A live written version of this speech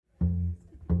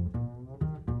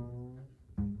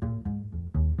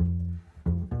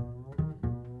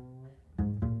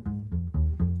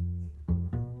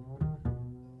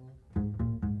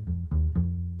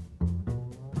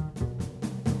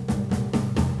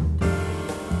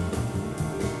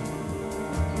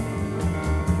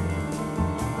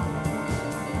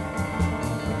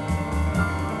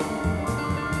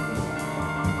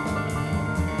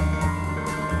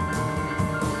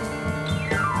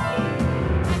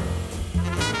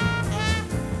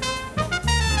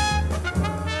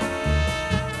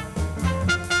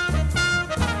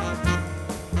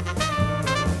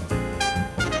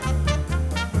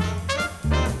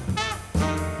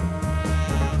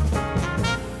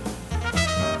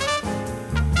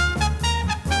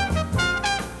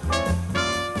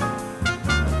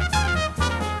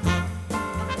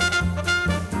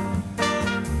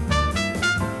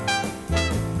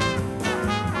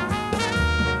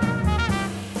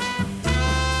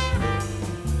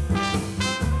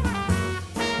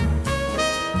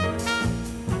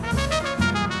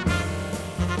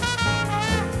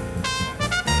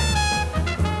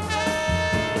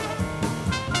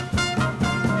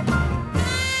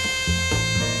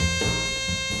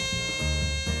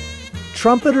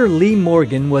Trumpeter Lee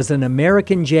Morgan was an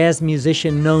American jazz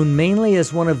musician known mainly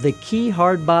as one of the key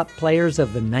hard bop players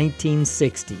of the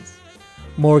 1960s.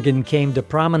 Morgan came to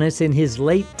prominence in his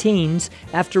late teens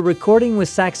after recording with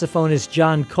saxophonist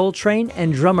John Coltrane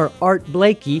and drummer Art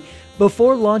Blakey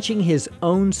before launching his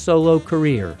own solo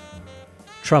career.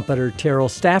 Trumpeter Terell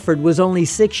Stafford was only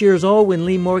 6 years old when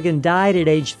Lee Morgan died at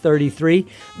age 33,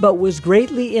 but was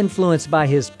greatly influenced by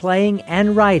his playing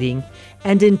and writing,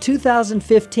 and in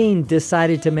 2015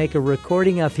 decided to make a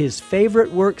recording of his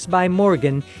favorite works by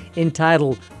Morgan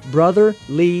entitled Brother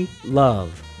Lee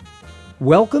Love.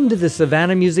 Welcome to the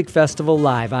Savannah Music Festival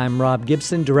Live. I'm Rob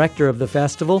Gibson, director of the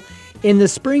festival. In the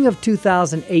spring of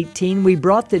 2018, we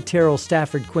brought the Terell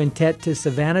Stafford Quintet to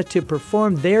Savannah to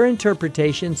perform their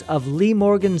interpretations of Lee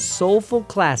Morgan's soulful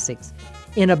classics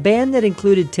in a band that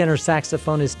included tenor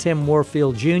saxophonist Tim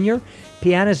Warfield Jr.,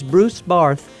 pianist Bruce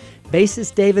Barth,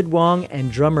 bassist David Wong,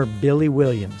 and drummer Billy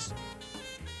Williams.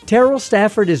 Terell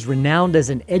Stafford is renowned as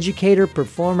an educator,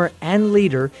 performer, and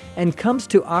leader, and comes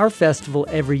to our festival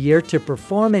every year to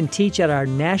perform and teach at our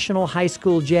National High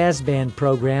School Jazz Band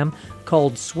program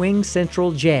called Swing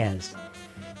Central Jazz.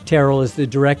 Terell is the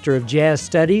Director of Jazz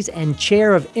Studies and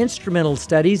Chair of Instrumental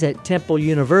Studies at Temple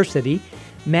University,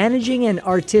 Managing and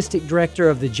Artistic Director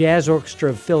of the Jazz Orchestra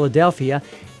of Philadelphia,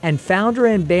 and founder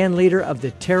and band leader of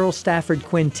the Terell Stafford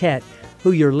Quintet,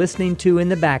 who you're listening to in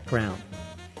the background.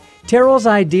 Terell's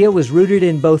idea was rooted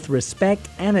in both respect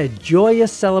and a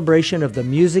joyous celebration of the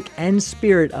music and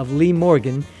spirit of Lee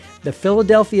Morgan, the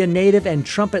Philadelphia native and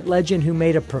trumpet legend who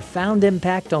made a profound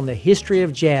impact on the history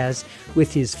of jazz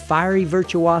with his fiery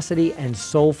virtuosity and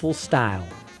soulful style.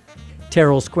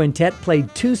 Terell's quintet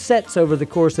played 2 sets over the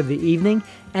course of the evening,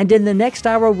 and in the next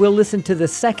hour we'll listen to the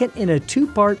second in a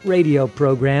 2-part radio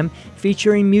program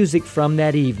featuring music from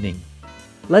that evening.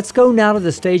 Let's go now to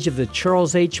the stage of the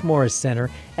Charles H. Morris Center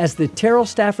as the Terell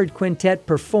Stafford Quintet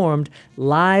performed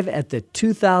live at the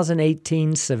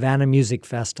 2018 Savannah Music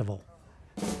Festival.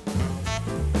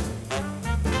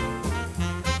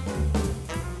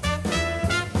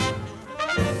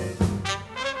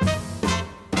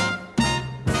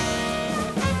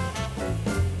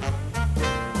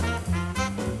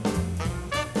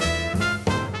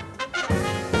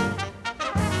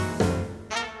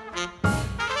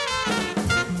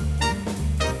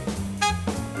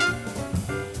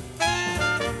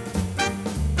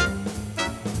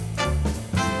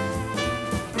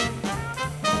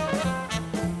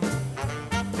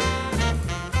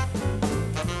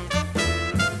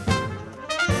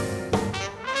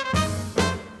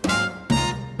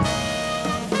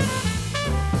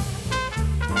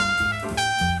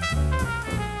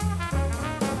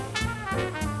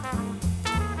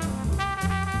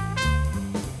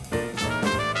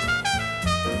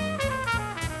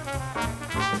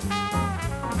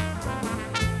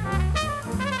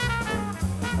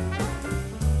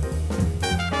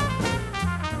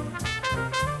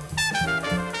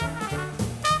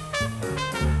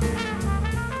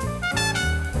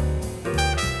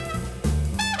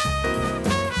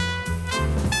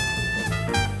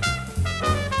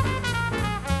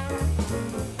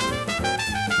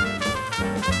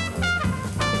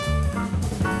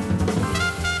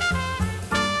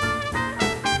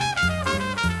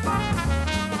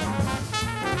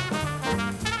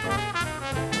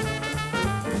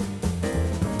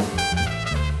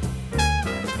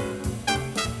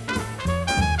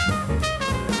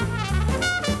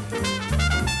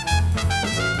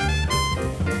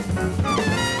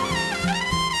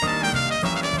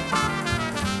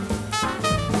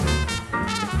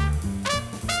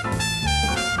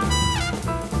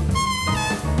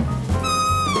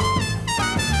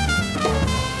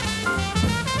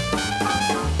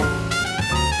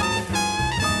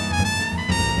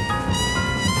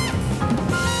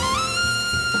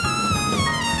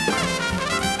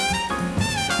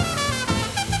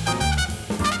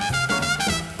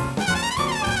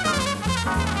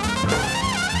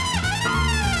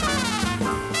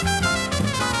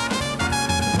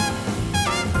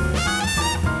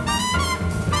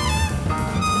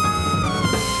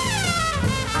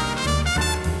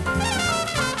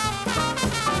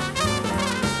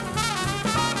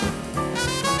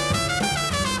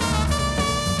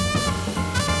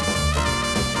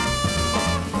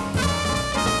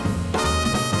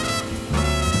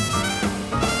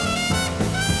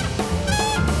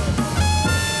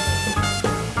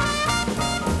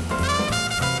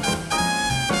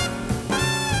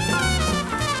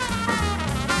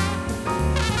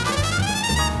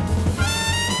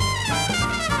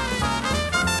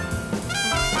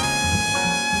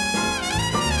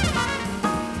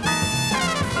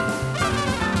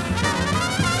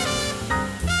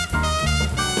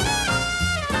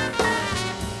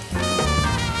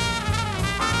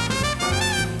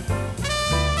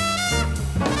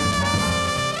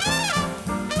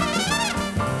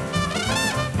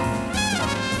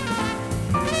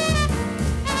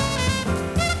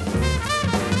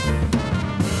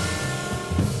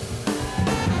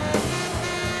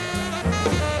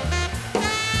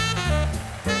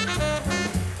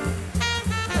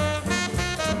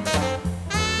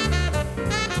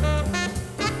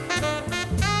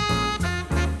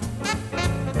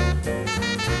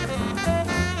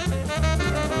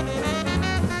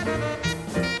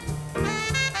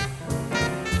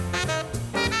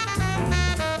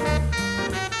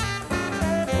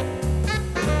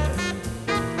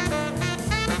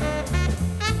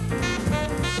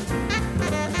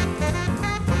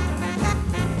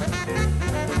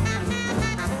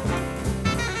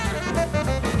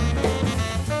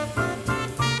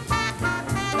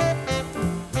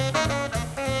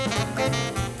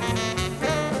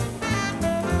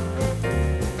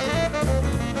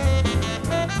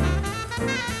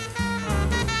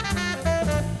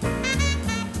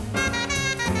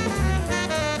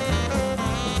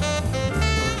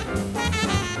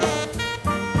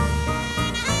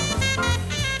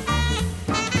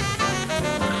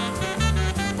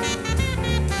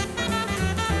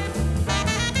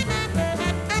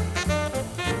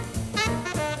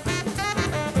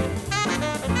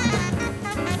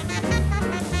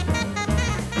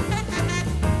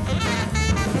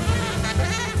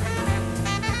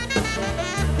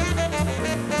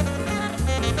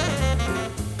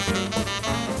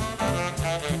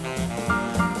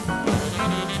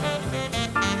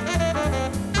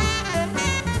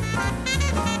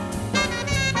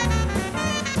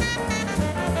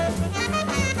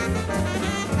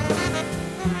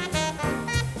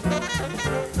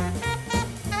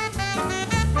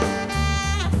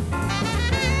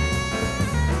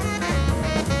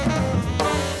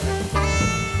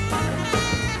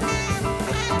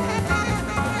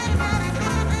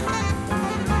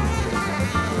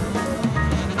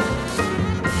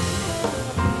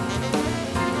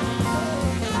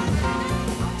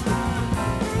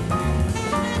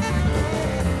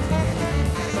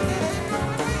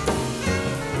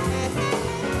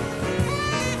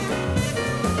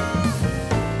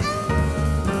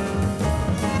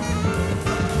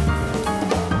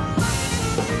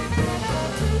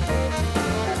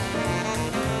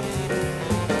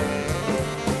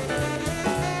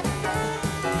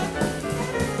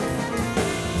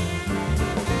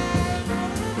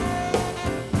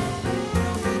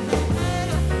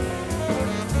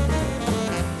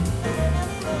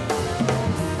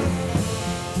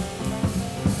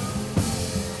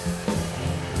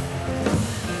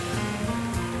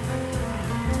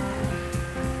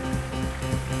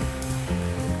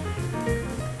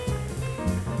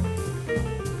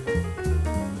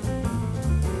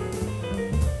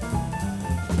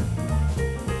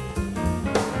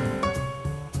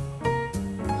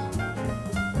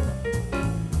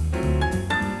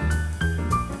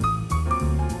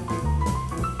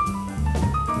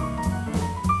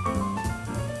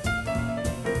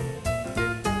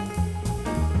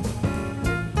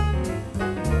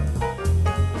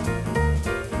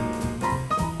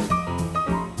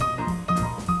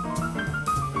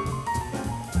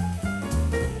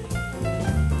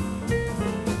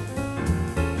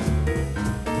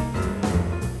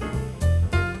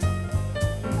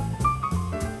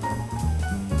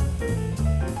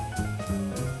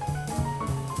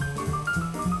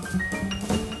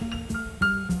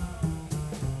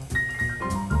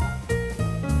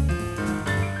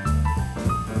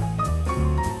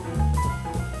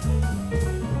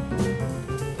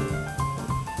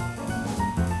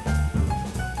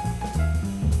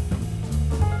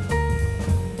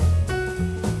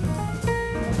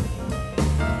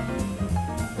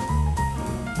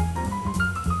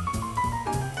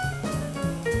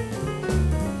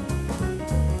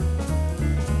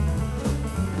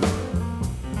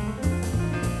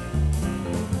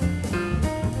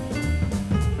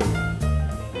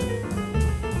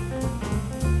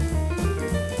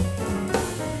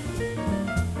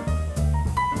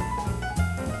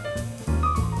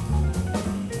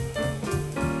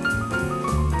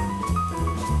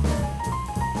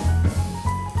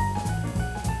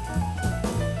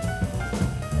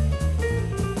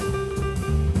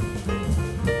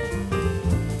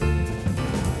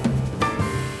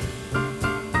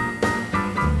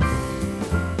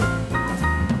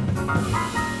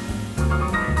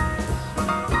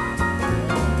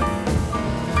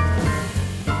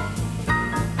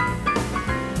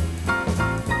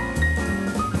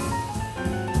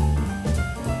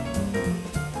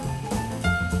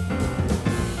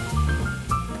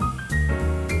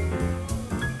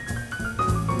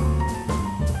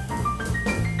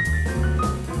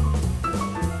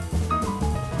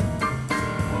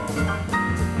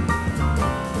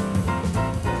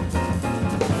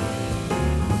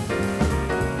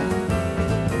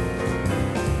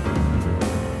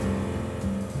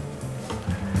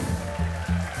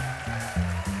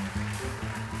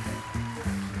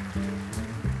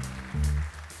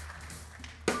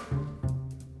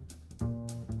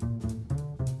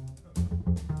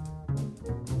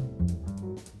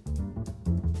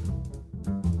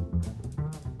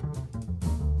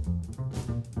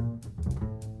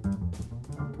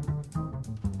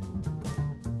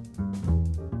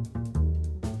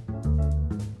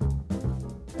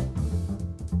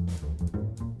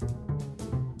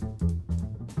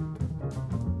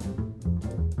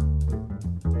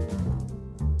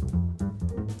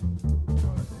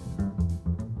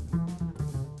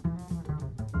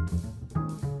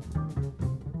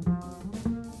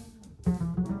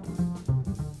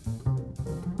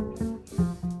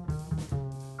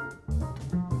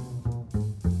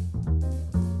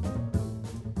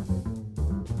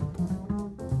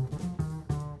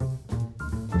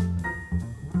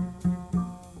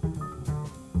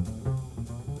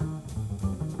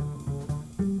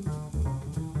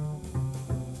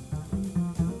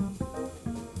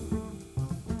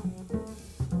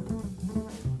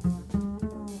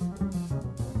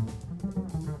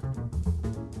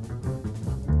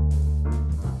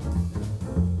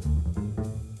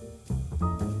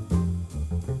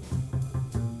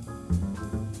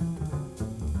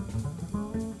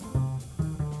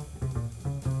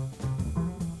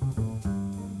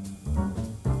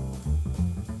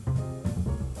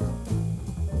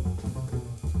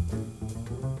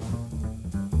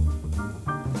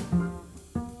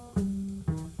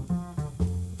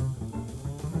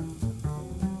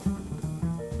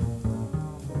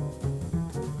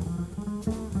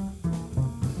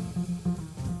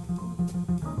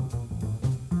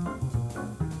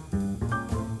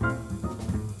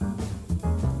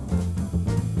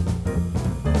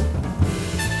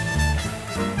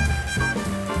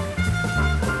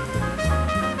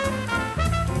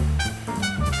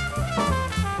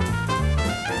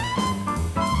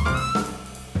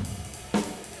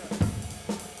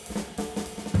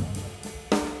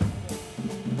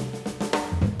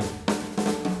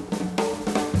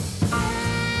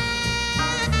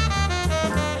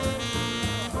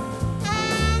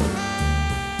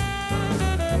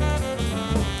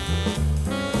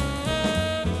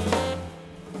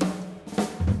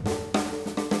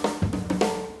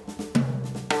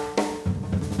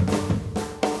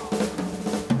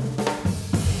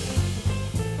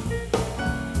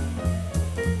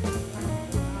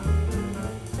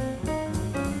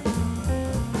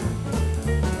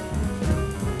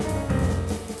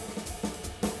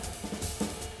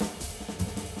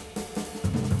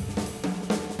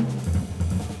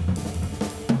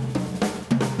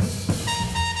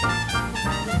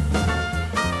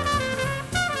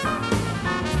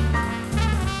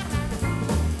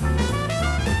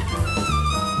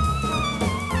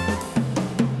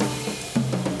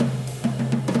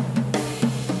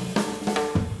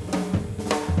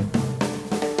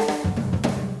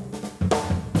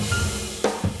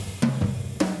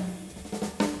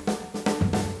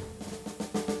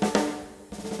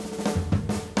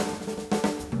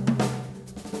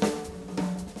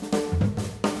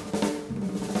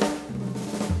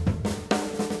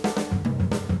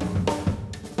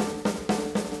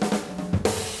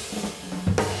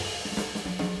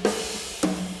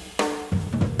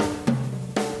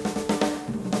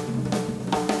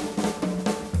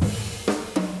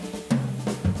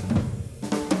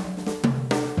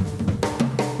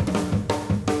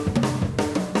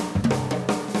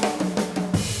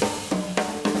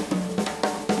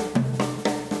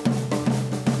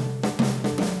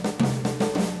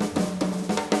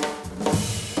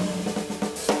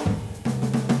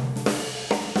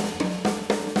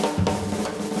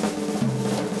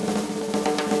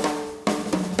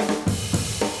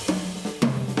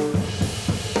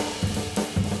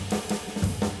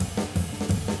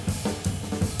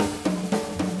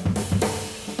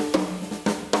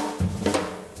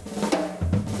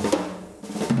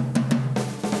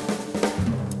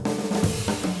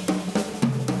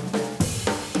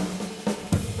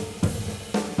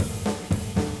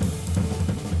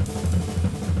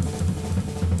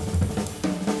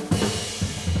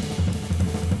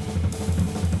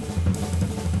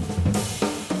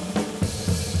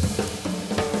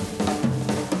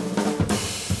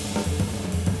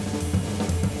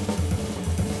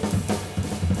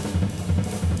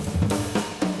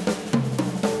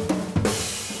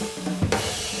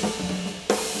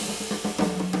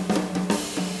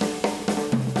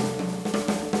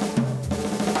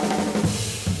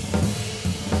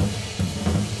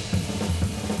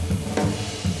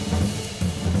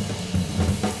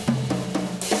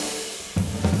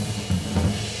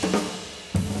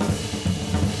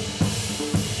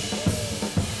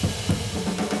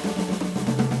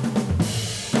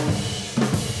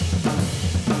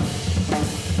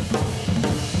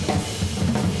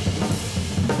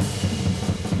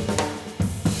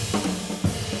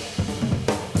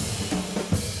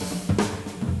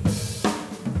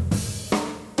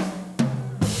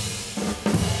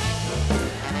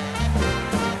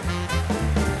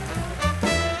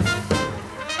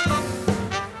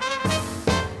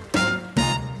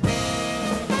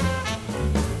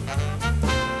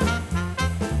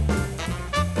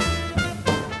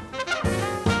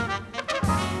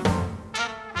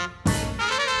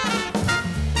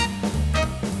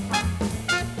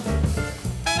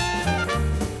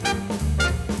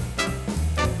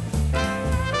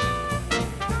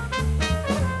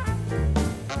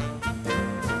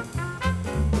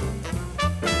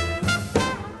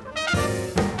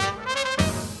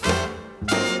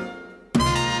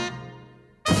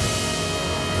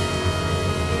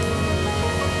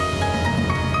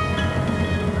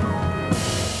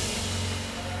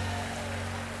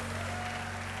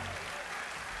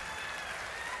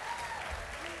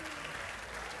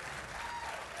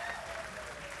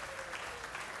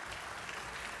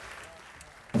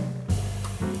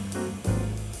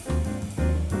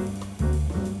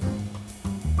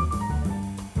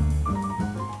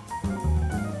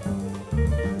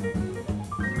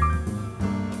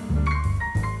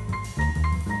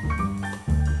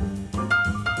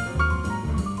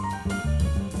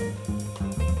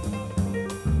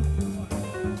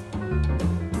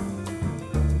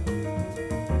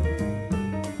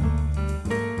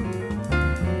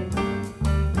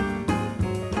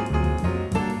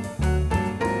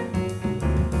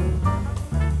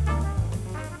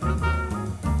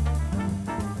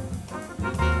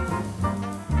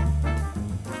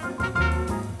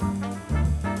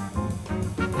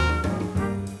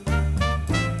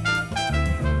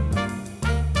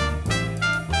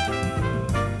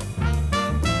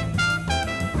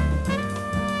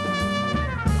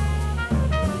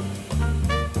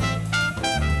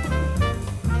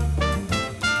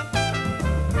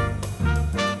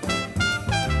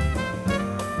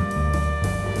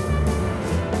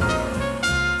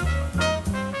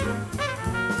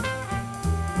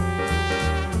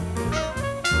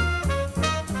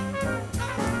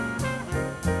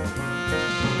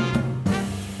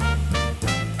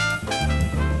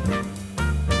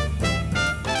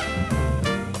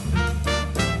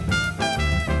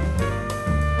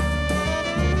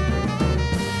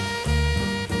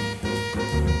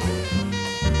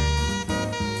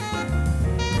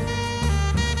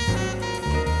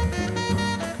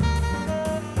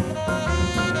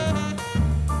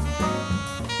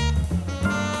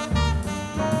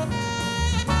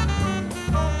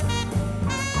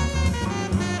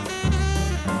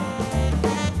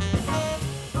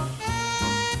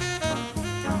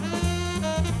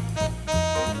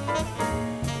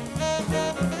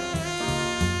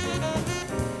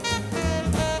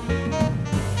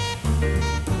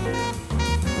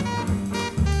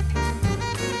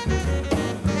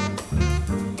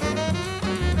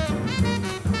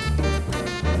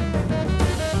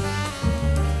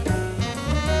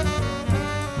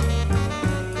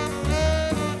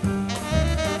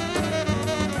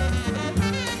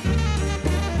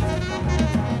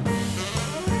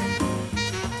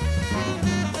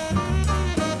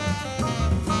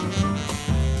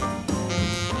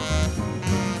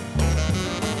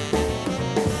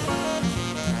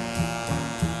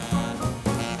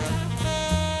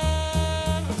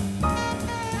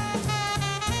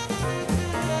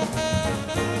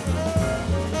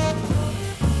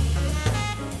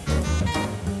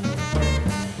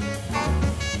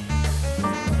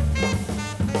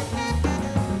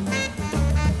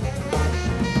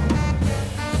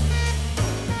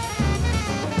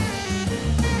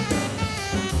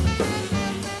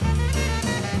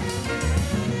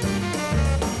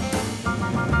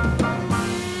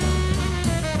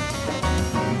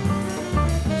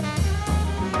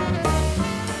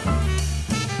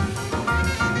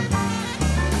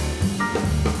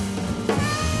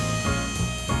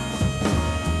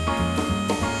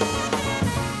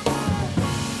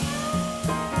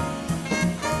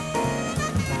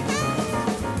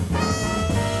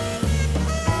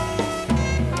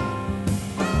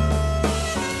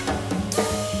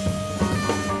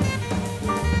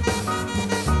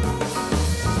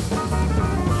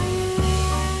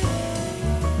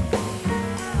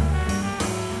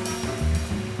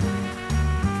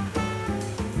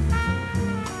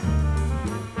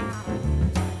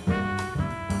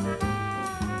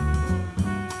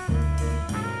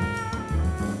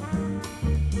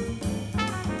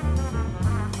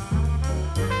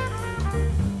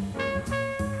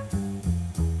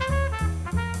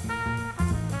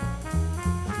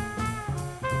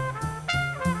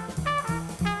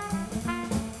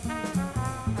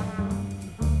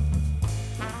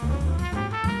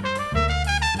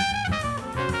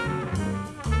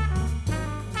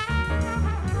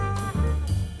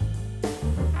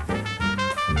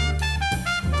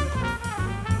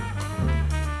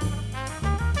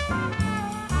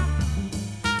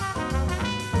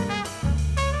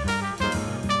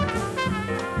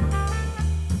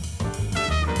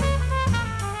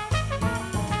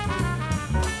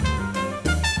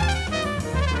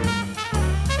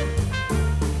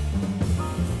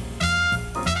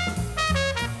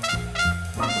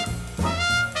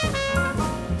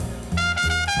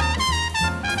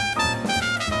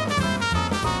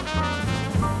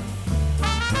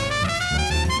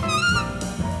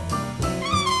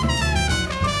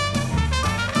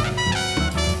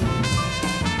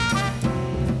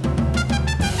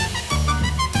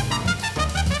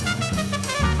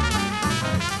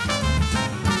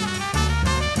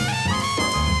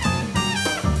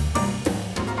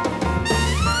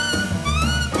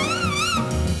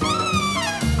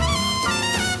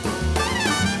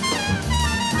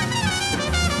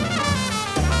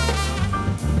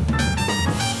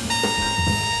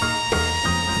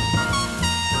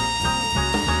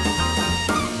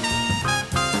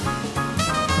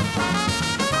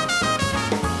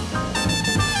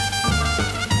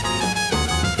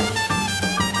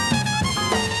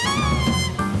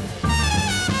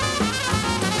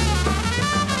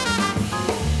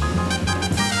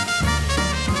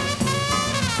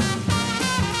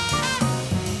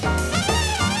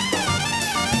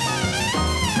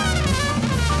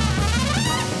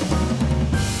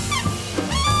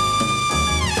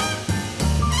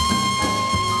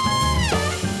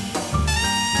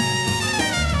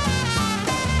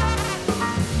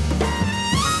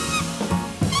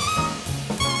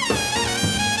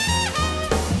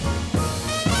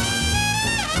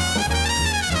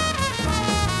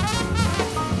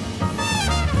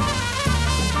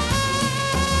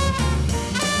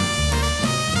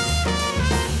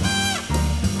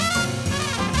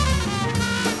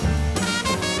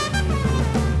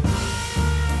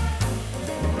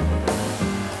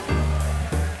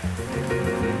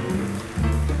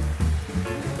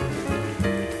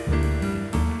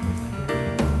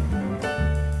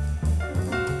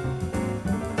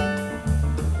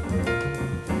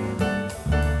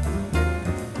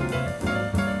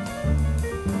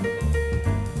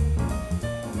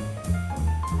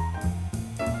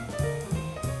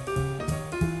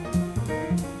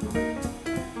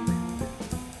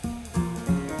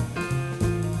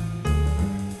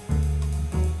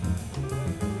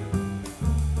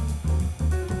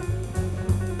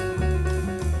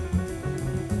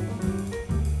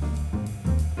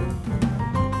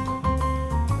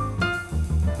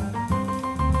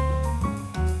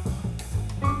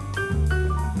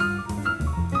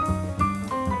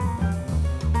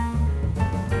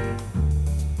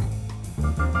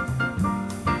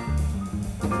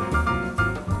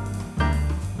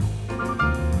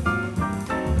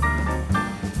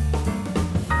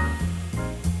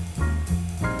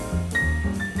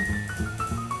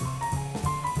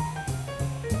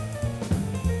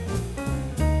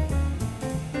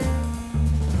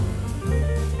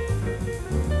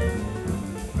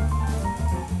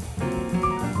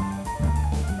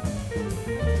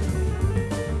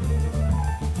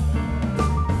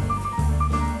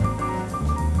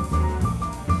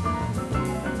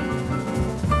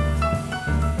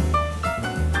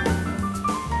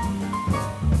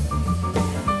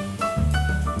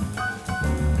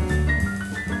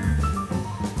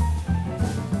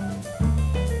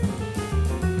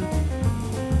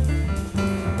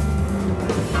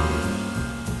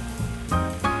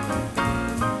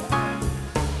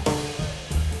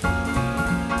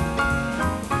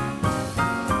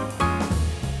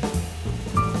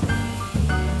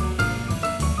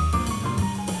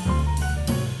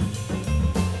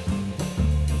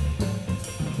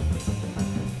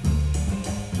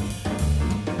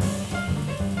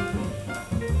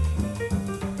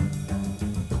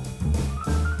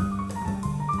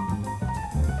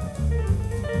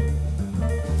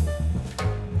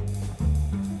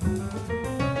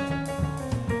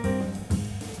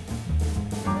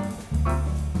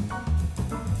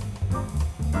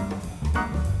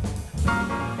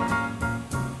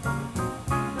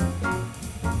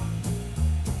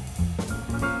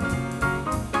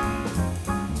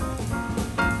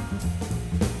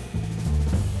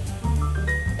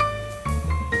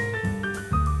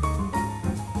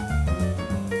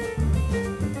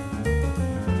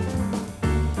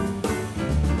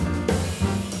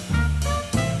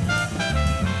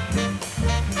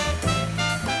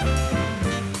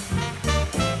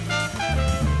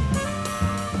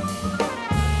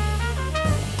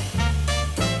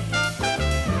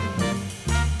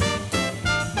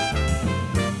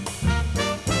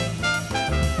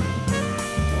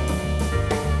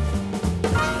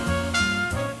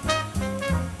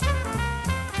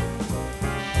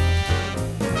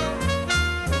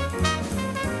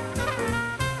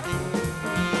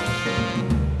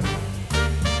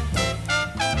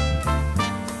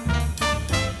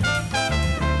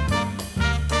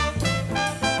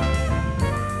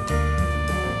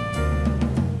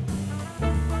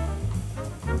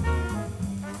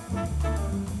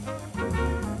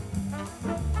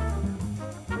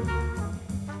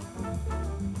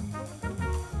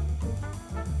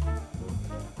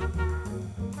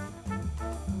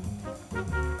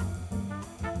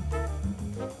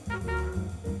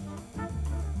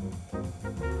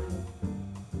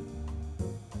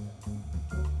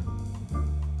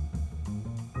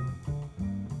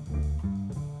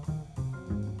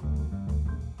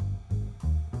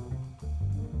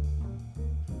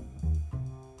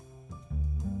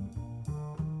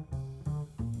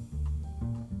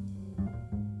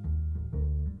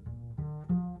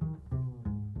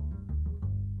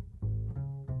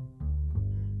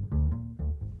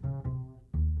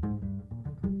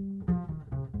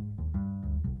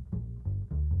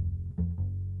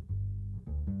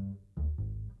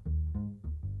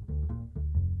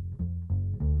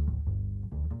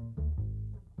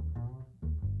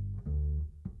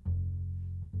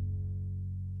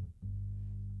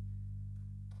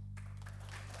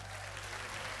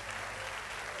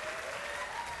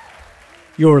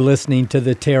 You're listening to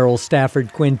the Terell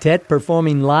Stafford Quintet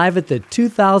performing live at the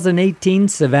 2018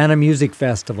 Savannah Music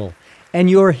Festival. And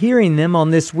you're hearing them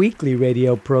on this weekly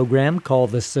radio program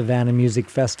called the Savannah Music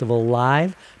Festival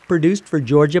Live, produced for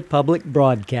Georgia Public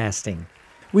Broadcasting.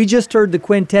 We just heard the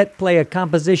quintet play a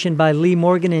composition by Lee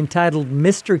Morgan entitled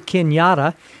Mr.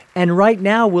 Kenyatta, and right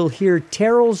now we'll hear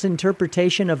Terell's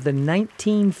interpretation of the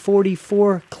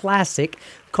 1944 classic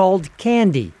called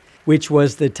Candy, which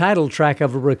was the title track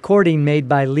of a recording made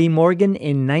by Lee Morgan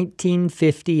in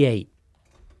 1958.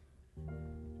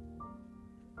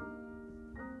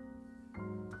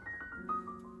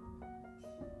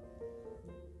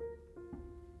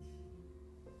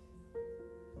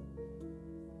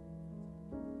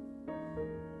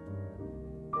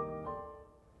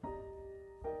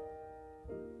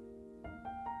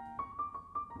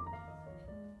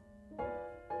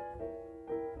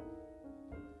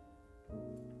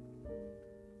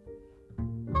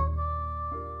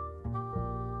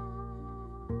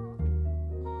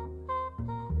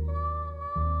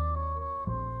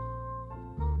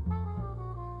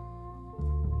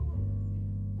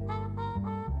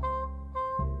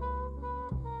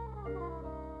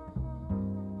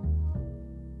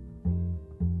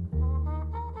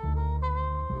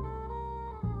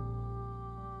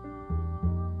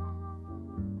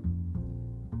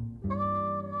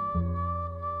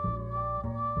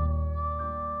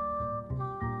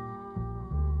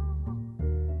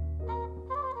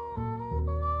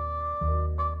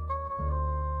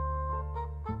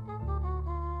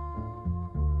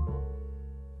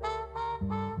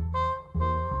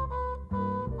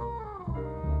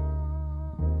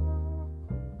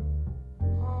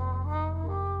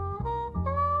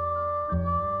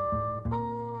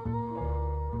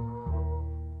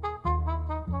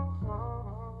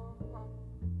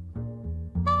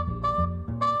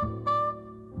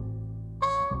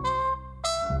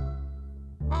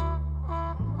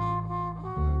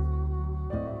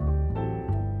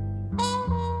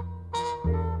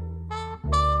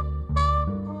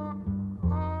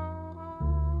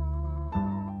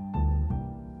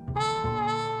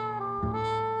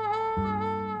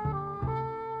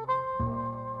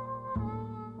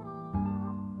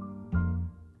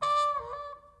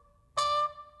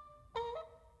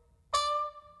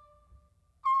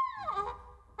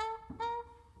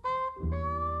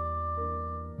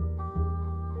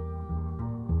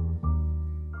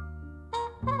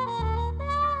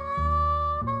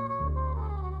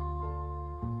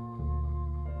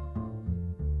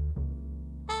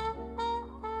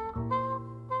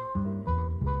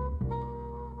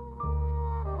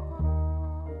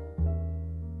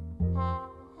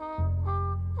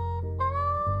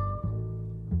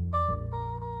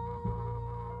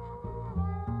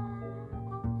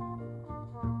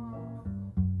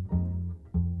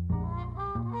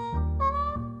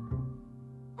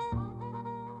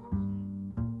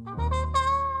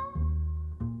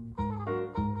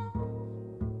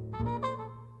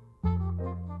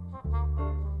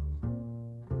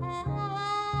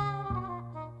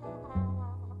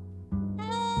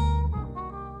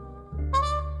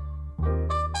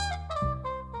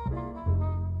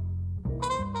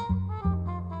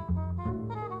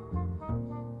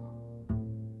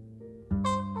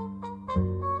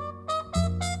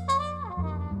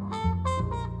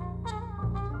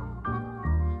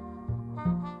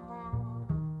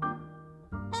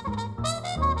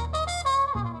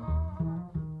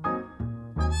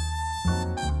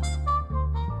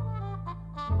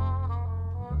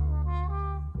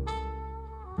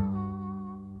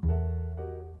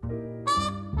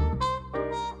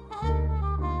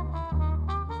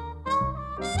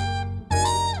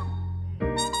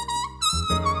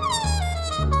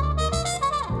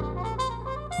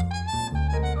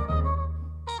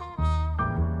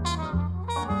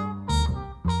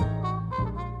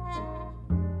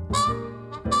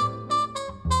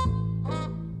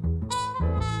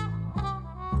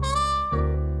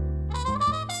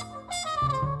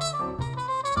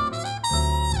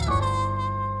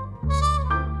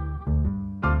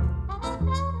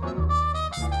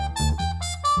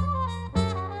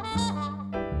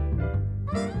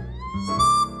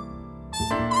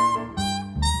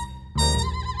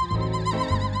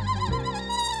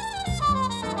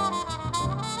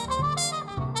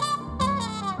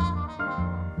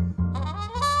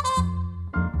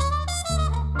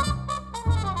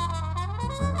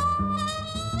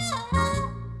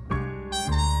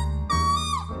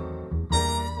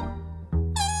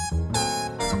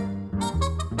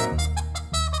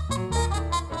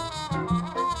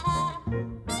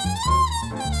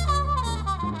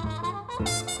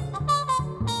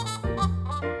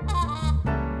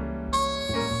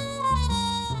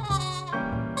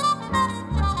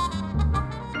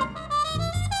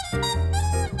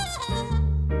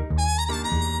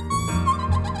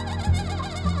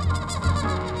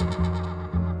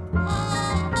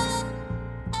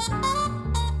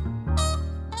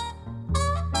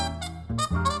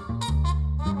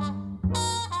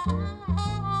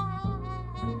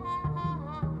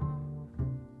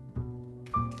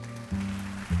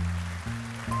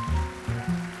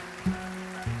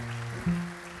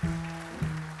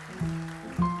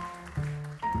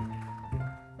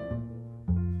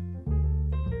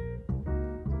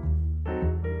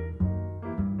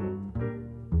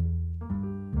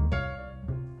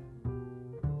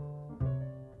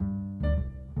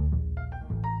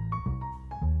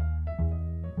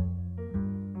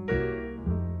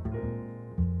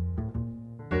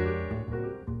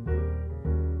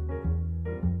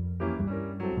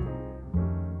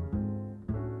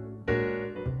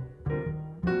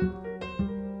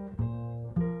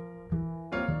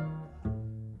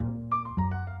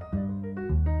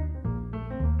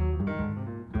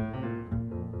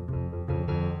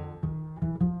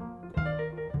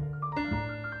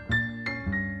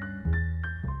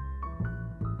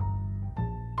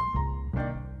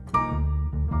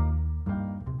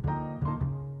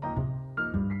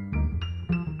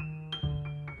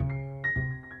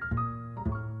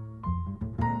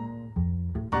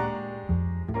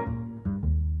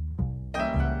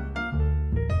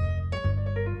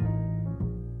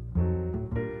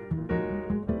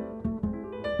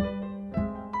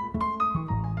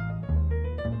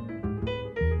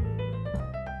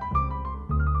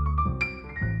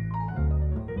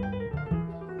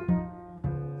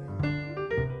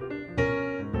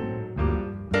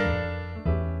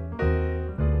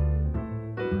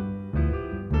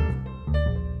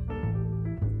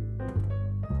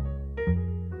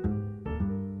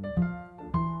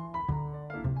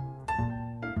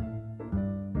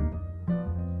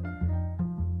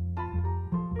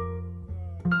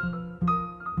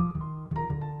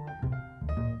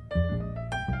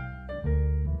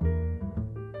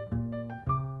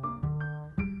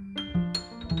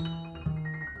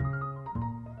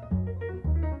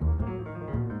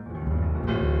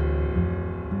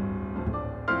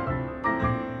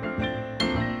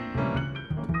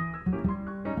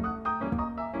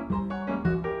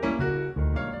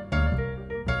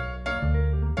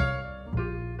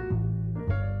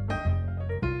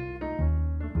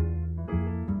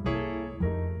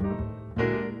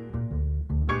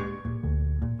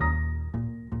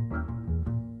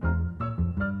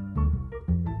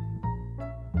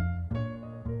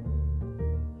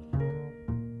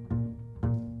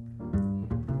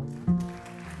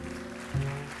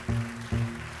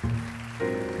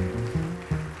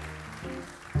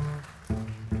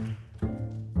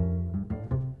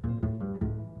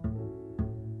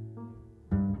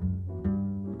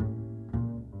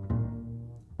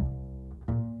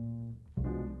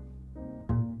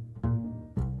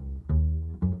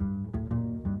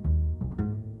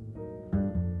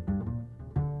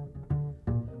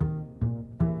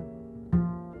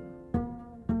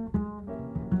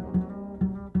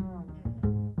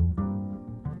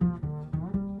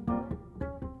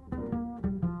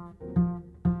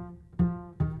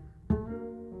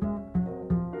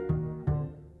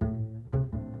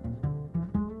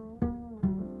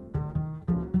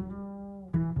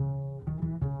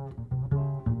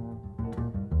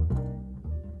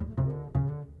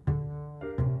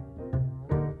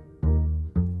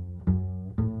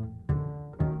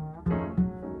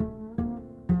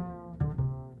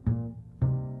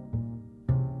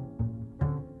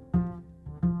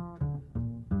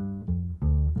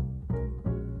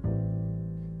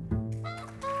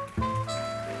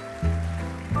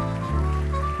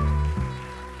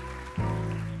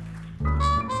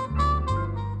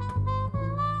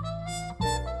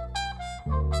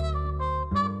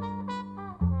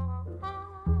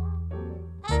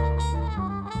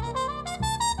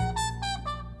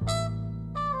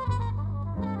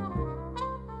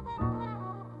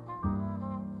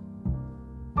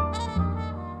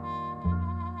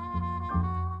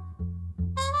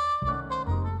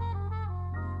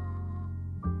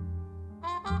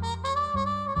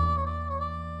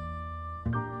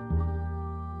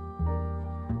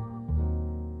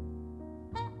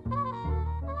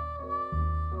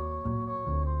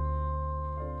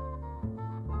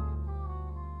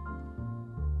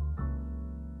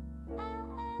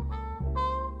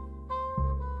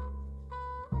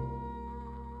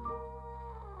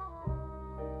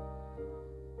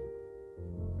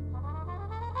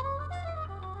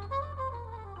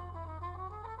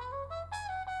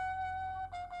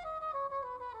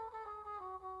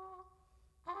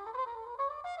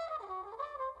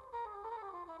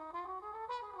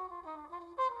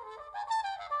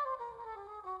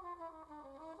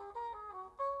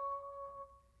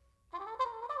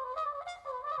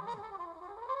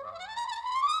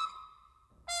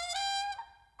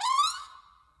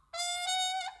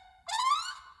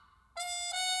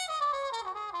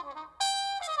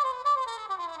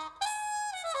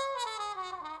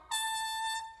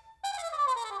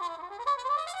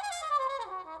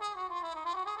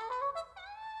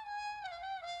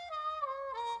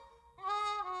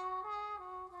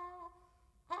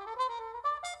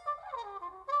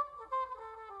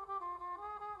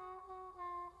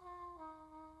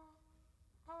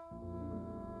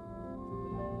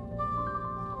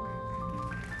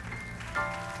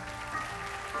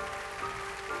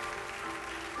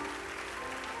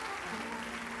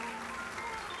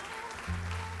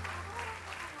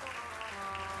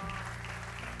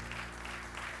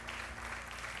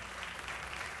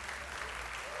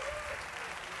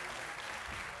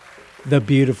 The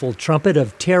beautiful trumpet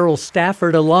of Terell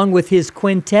Stafford, along with his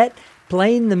quintet,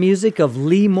 playing the music of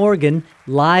Lee Morgan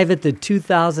live at the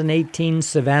 2018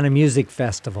 Savannah Music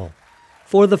Festival.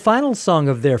 For the final song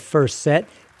of their first set,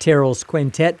 Terell's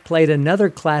quintet played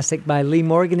another classic by Lee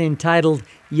Morgan entitled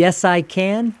Yes I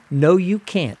Can, No You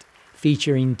Can't,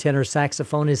 featuring tenor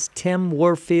saxophonist Tim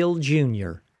Warfield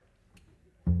Jr.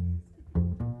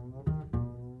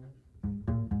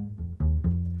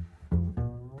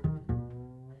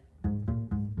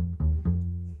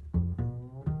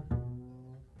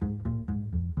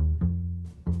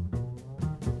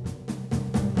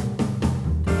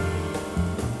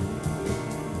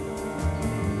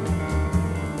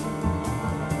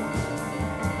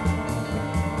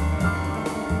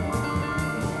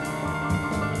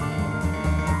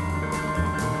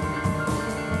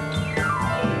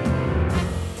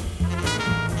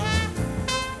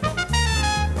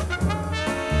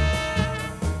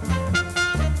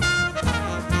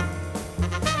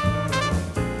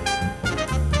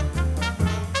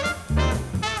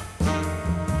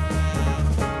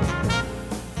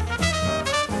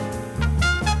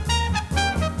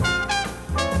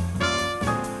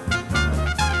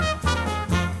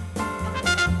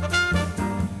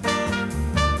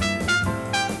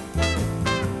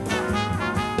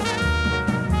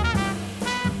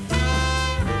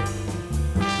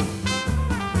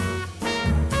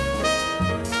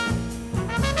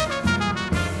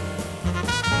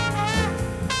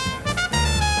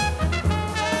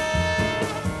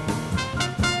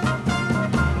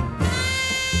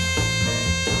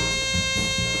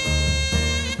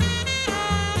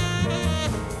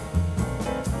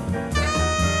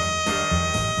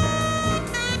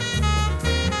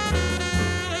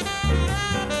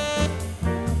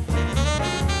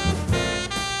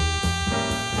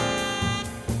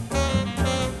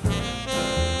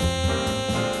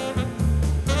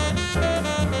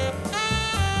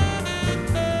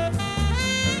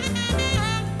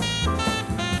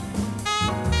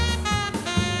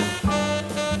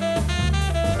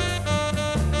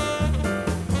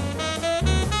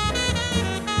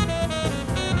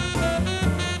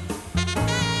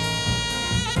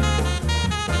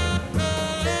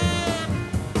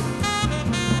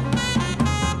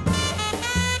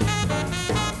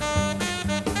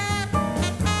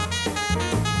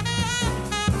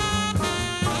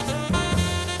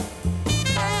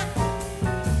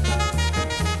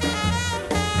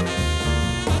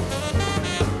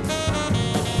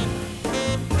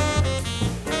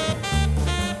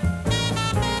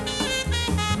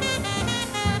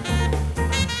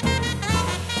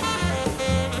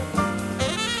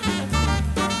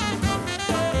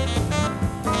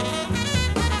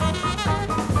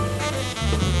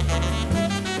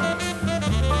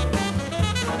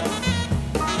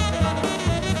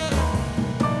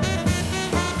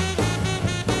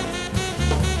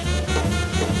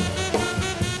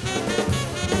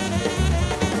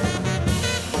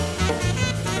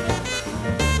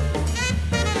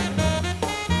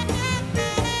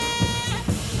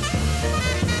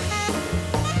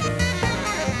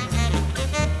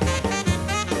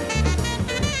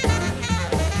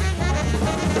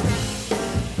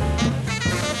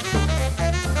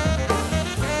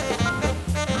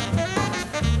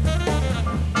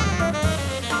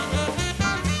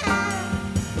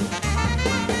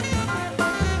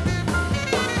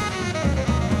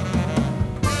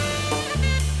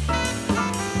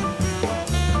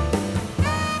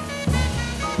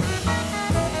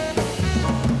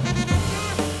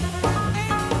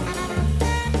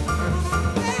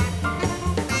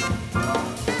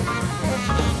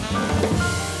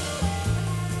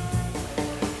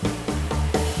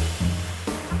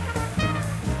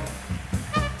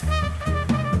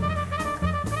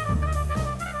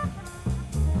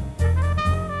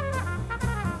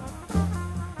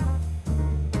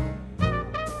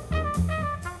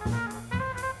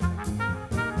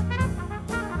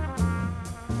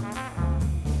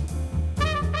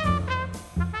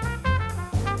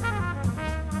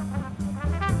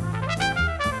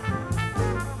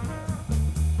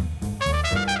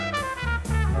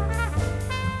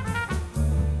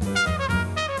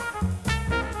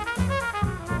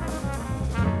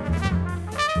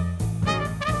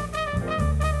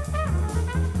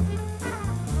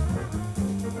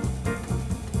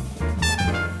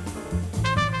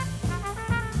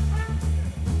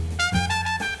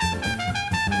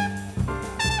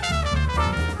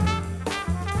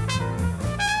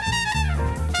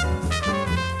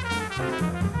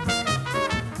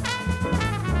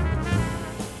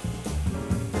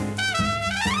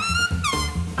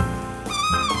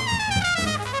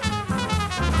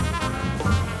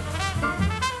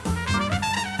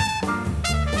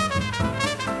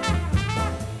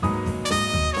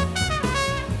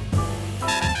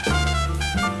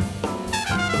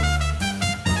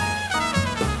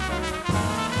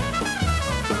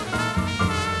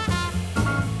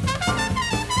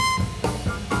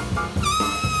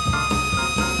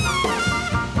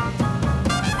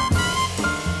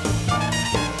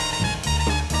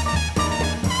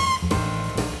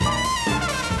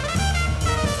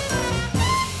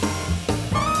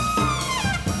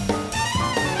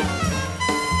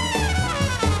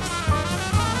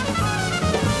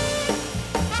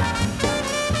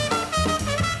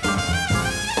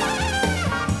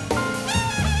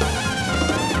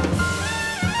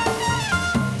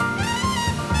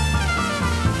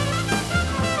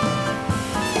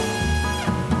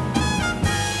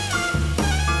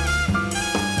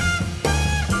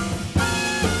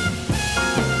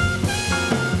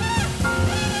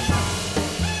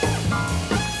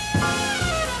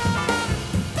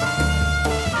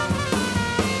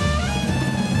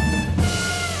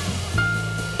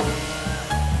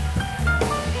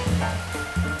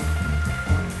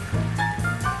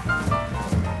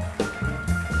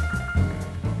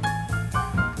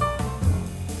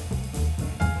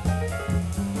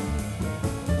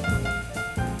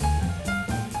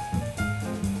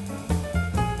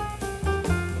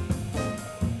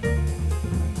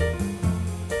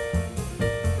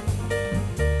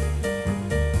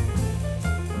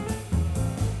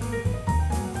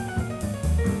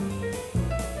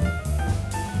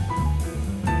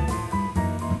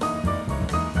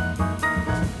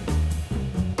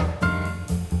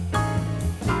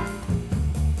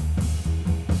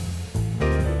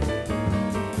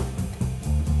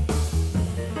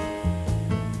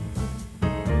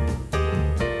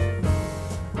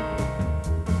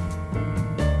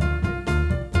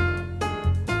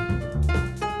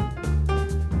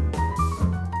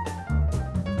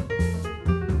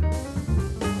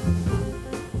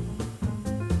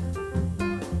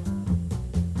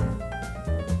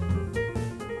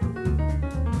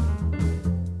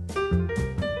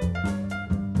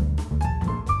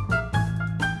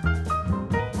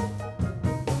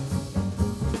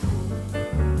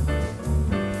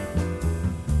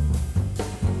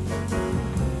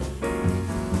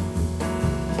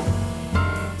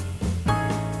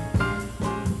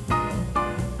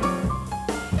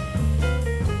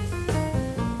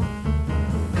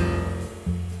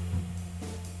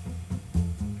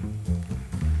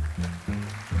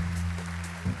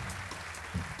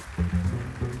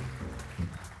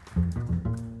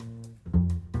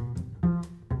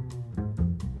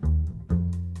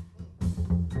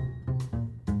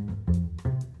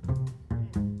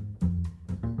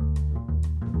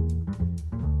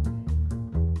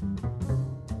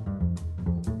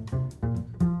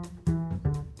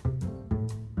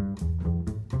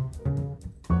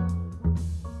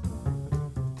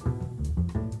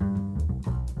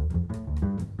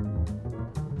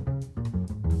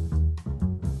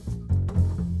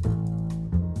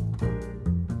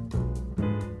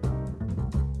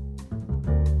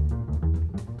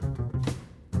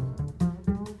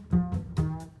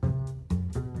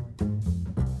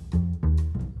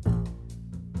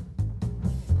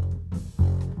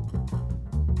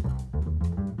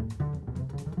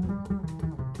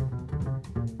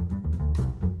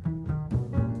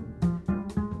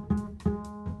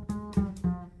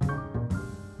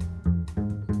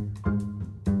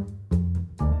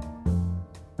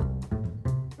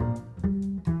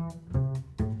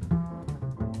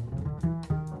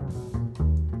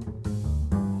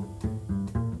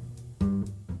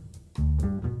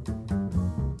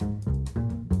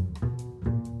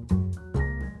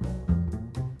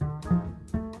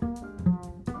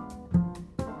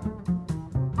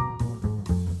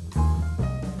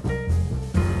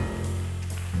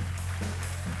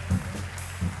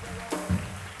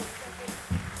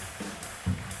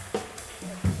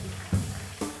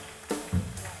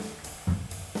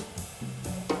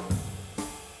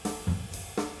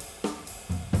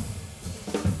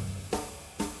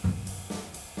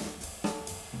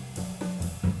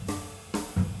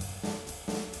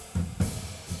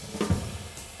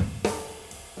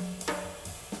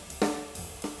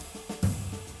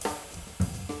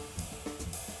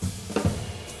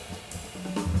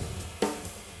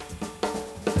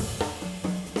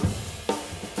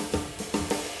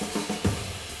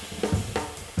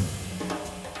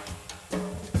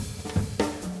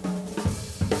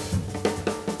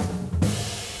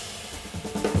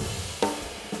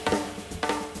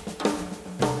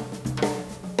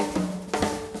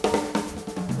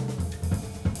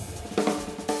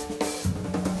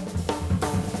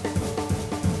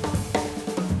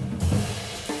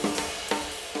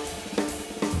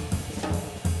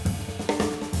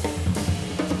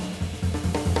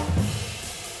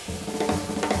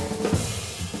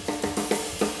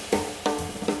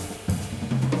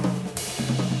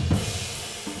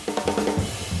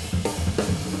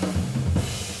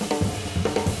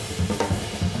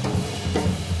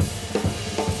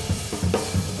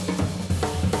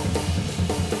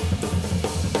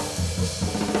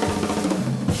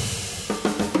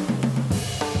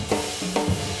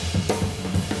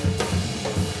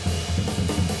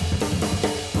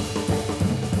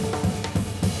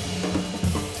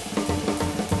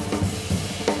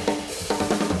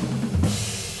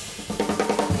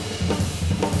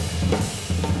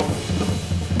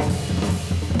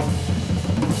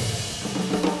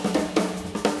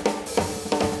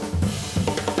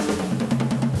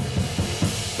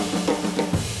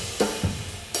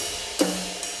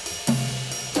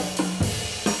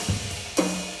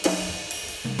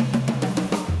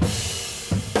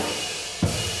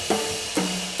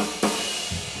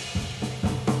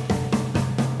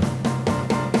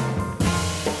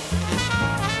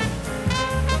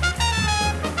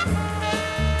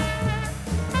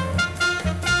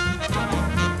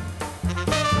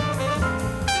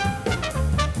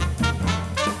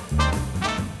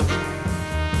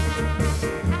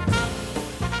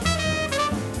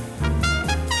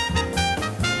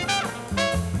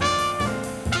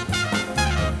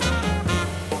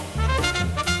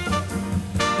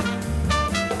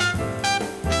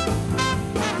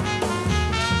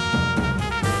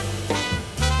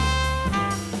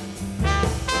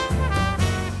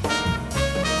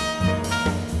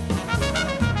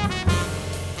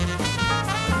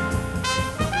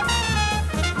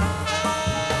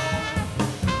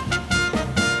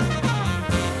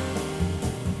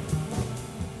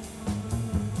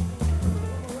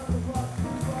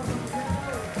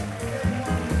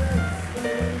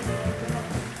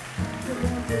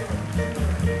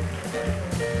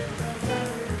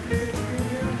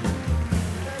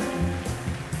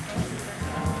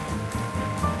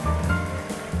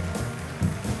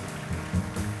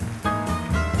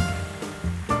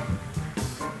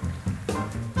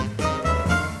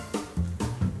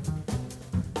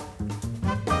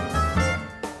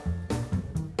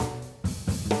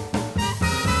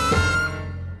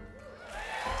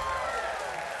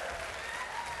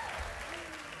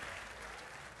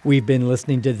 We've been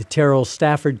listening to the Terell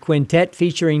Stafford Quintet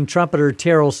featuring trumpeter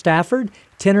Terell Stafford,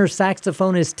 tenor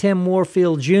saxophonist Tim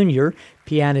Warfield Jr.,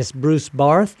 pianist Bruce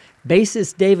Barth,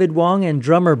 bassist David Wong, and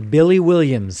drummer Billy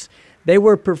Williams. They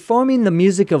were performing the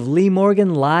music of Lee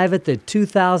Morgan live at the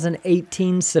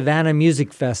 2018 Savannah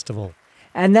Music Festival.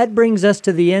 And that brings us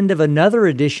to the end of another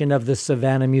edition of the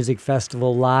Savannah Music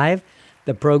Festival Live.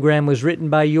 The program was written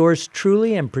by yours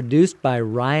truly and produced by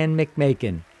Ryan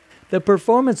McMakin. The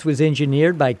performance was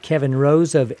engineered by Kevin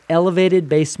Rose of Elevated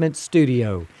Basement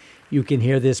Studio. You can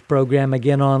hear this program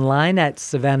again online at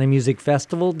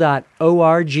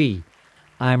savannahmusicfestival.org.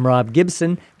 I'm Rob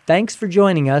Gibson. Thanks for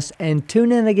joining us, and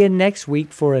tune in again next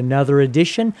week for another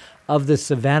edition of the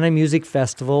Savannah Music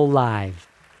Festival Live.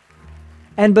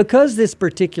 And because this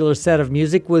particular set of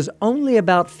music was only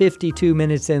about 52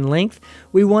 minutes in length,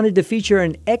 we wanted to feature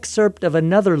an excerpt of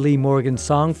another Lee Morgan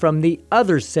song from the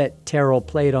other set Terell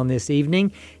played on this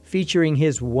evening, featuring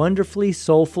his wonderfully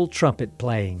soulful trumpet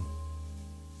playing.